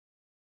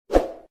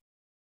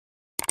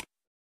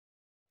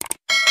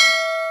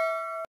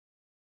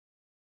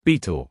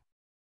Beetle.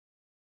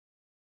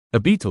 A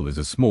beetle is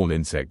a small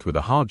insect with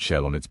a hard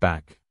shell on its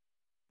back.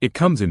 It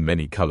comes in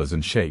many colors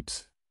and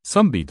shapes.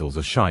 Some beetles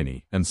are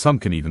shiny, and some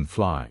can even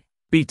fly.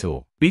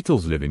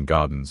 Beetles live in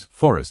gardens,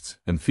 forests,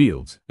 and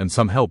fields, and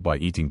some help by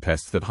eating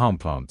pests that harm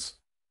plants.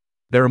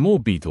 There are more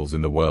beetles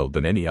in the world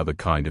than any other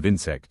kind of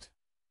insect.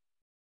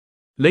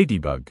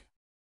 Ladybug.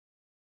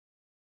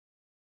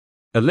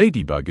 A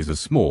ladybug is a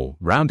small,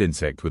 round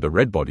insect with a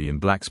red body and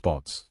black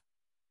spots.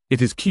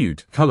 It is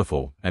cute,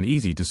 colorful, and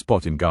easy to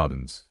spot in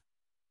gardens.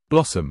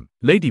 Blossom.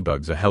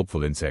 Ladybugs are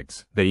helpful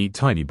insects. They eat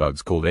tiny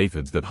bugs called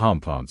aphids that harm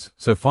plants,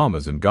 so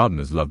farmers and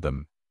gardeners love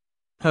them.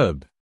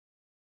 Herb.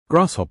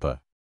 Grasshopper.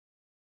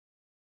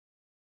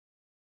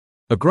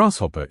 A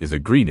grasshopper is a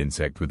green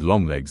insect with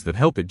long legs that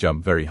help it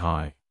jump very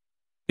high.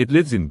 It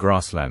lives in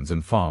grasslands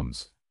and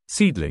farms.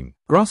 Seedling.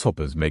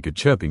 Grasshoppers make a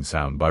chirping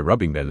sound by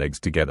rubbing their legs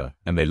together,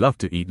 and they love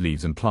to eat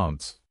leaves and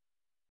plants.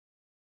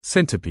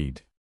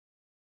 Centipede.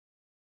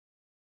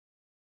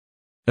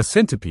 A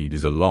centipede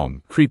is a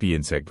long, creepy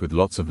insect with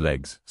lots of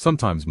legs,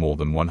 sometimes more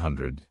than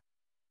 100.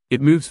 It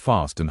moves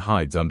fast and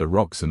hides under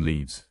rocks and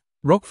leaves.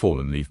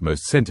 Rockfall and leaf.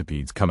 Most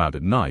centipedes come out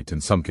at night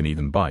and some can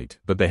even bite,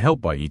 but they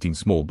help by eating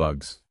small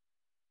bugs.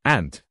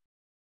 Ant.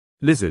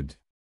 Lizard.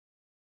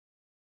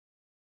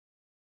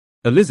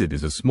 A lizard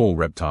is a small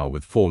reptile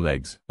with 4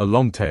 legs, a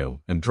long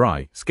tail, and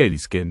dry, scaly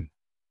skin.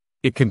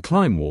 It can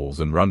climb walls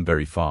and run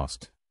very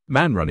fast.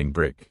 Man-running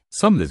brick.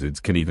 Some lizards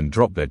can even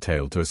drop their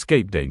tail to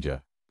escape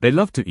danger. They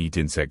love to eat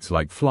insects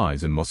like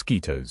flies and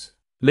mosquitoes.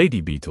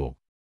 Lady beetle.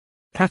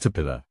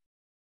 Caterpillar.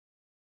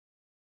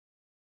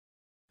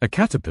 A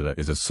caterpillar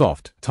is a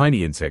soft,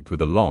 tiny insect with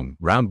a long,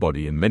 round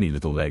body and many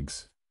little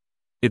legs.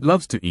 It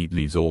loves to eat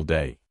leaves all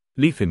day.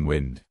 Leaf in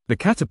wind. The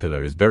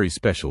caterpillar is very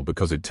special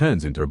because it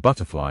turns into a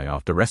butterfly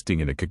after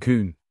resting in a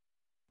cocoon.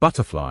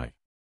 Butterfly.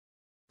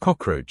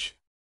 Cockroach.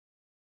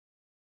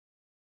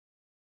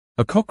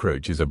 A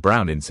cockroach is a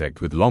brown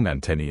insect with long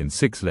antennae and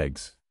 6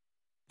 legs.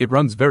 It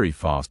runs very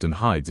fast and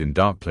hides in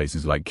dark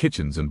places like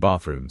kitchens and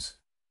bathrooms.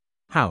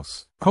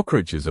 House.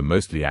 Cockroaches are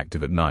mostly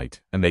active at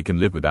night, and they can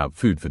live without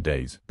food for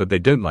days, but they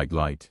don't like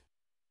light.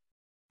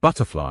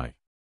 Butterfly.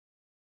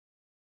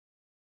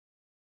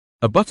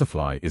 A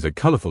butterfly is a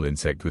colorful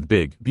insect with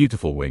big,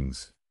 beautiful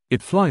wings.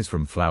 It flies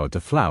from flower to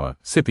flower,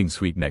 sipping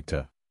sweet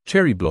nectar.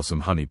 Cherry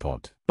blossom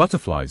honeypot.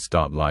 Butterflies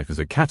start life as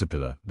a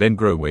caterpillar, then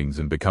grow wings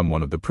and become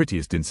one of the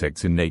prettiest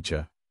insects in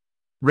nature.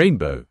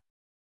 Rainbow.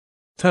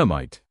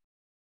 Termite.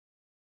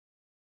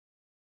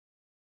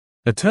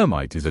 A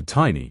termite is a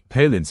tiny,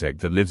 pale insect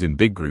that lives in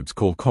big groups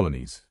called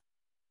colonies.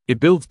 It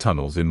builds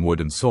tunnels in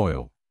wood and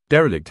soil.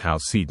 Derelict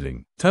house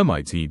seedling.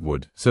 Termites eat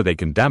wood, so they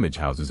can damage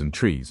houses and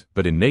trees,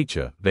 but in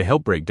nature, they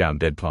help break down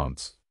dead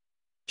plants.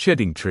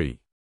 Shedding tree.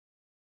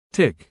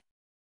 Tick.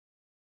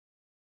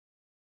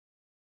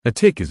 A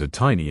tick is a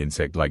tiny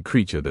insect-like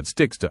creature that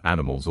sticks to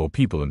animals or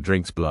people and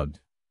drinks blood.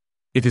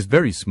 It is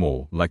very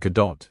small, like a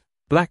dot.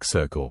 Black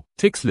circle.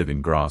 Ticks live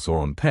in grass or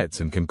on pets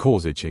and can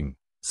cause itching.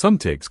 Some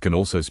ticks can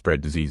also spread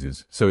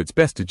diseases, so it's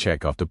best to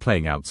check after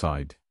playing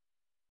outside.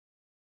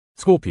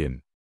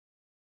 Scorpion.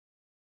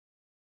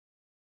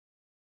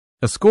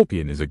 A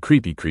scorpion is a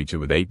creepy creature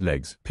with 8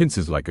 legs,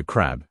 pincers like a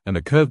crab, and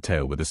a curved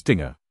tail with a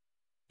stinger.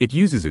 It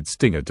uses its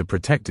stinger to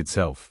protect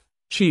itself.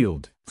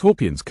 Shield.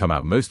 Scorpions come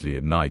out mostly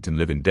at night and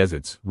live in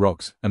deserts,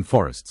 rocks, and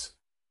forests.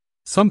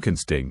 Some can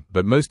sting,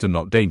 but most are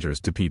not dangerous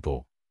to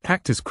people.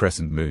 Cactus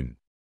crescent moon.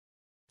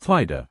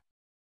 Spider.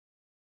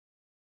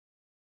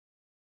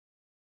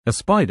 A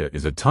spider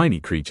is a tiny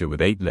creature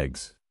with 8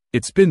 legs.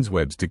 It spins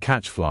webs to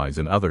catch flies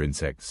and other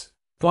insects.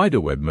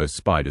 Spiderweb. Most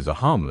spiders are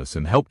harmless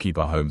and help keep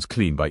our homes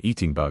clean by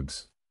eating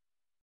bugs.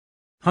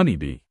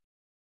 Honeybee.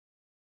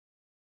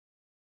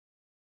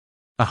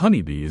 A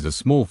honeybee is a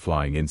small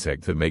flying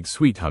insect that makes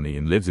sweet honey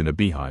and lives in a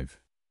beehive.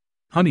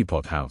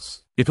 Honeypot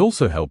house. It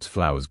also helps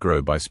flowers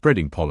grow by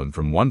spreading pollen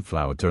from one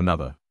flower to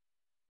another.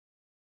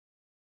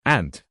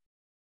 Ant.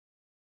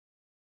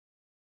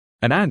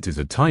 An ant is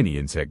a tiny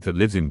insect that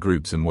lives in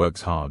groups and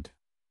works hard.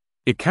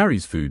 It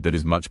carries food that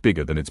is much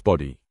bigger than its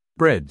body.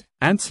 Bread.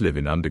 Ants live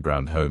in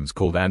underground homes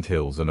called ant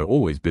hills and are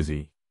always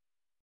busy.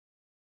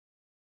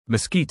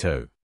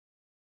 Mosquito.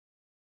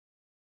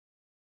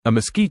 A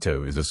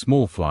mosquito is a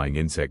small flying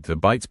insect that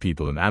bites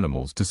people and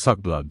animals to suck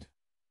blood.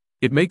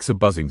 It makes a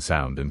buzzing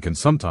sound and can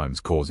sometimes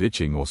cause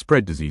itching or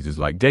spread diseases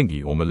like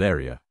dengue or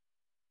malaria.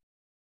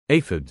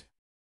 Aphford.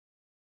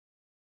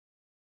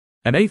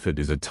 An aphid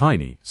is a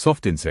tiny,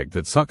 soft insect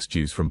that sucks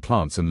juice from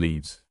plants and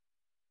leaves.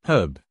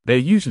 Herb. They are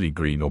usually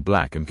green or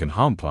black and can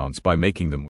harm plants by making them